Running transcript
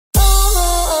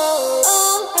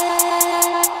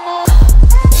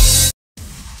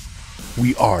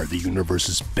We are the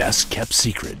universe's best-kept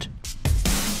secret.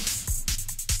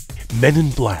 Men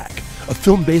in Black, a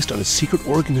film based on a secret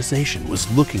organization,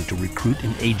 was looking to recruit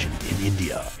an agent in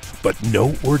India. But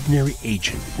no ordinary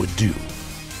agent would do.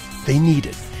 They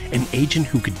needed an agent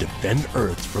who could defend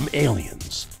Earth from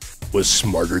aliens, was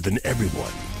smarter than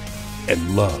everyone,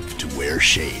 and loved to wear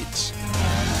shades.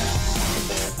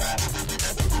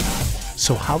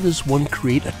 So how does one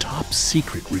create a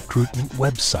top-secret recruitment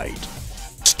website?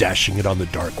 Stashing it on the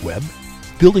dark web?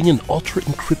 Building an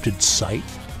ultra-encrypted site?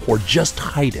 Or just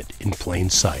hide it in plain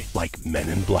sight like Men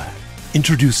in Black?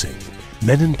 Introducing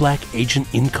Men in Black Agent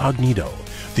Incognito,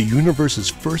 the universe's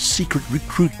first secret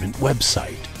recruitment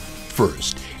website.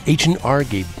 First, Agent R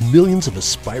gave millions of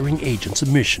aspiring agents a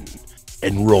mission.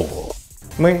 Enroll.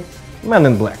 Мы Men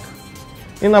in Black.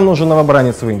 И нам нужен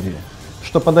новобранец в Индии,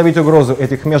 чтобы подавить угрозу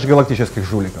этих межгалактических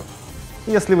жуликов.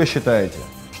 Если вы считаете,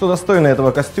 что достойны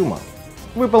этого костюма,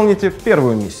 выполните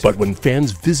первую миссию. But when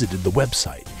fans visited the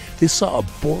website, they saw a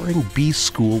boring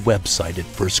B-school website at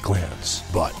first glance.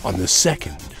 But on the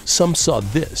second, some saw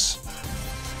this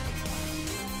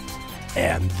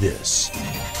and this.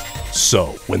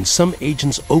 So, when some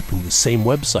agents opened the same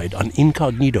website on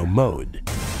incognito mode,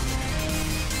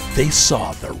 they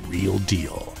saw the real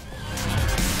deal.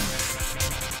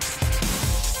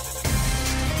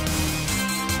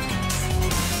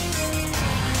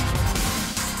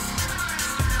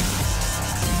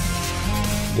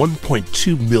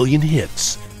 $1.2 million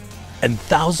hits, and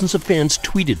thousands of fans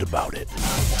tweeted about it.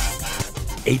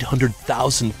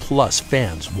 800,000 plus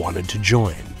fans wanted to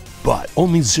join, but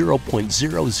only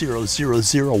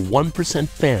 0.00001%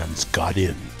 fans got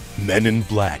in. Men in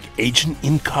Black Agent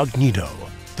Incognito,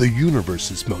 the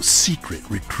universe's most secret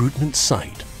recruitment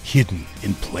site, hidden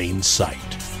in plain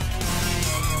sight.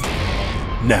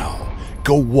 Now,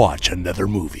 go watch another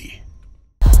movie.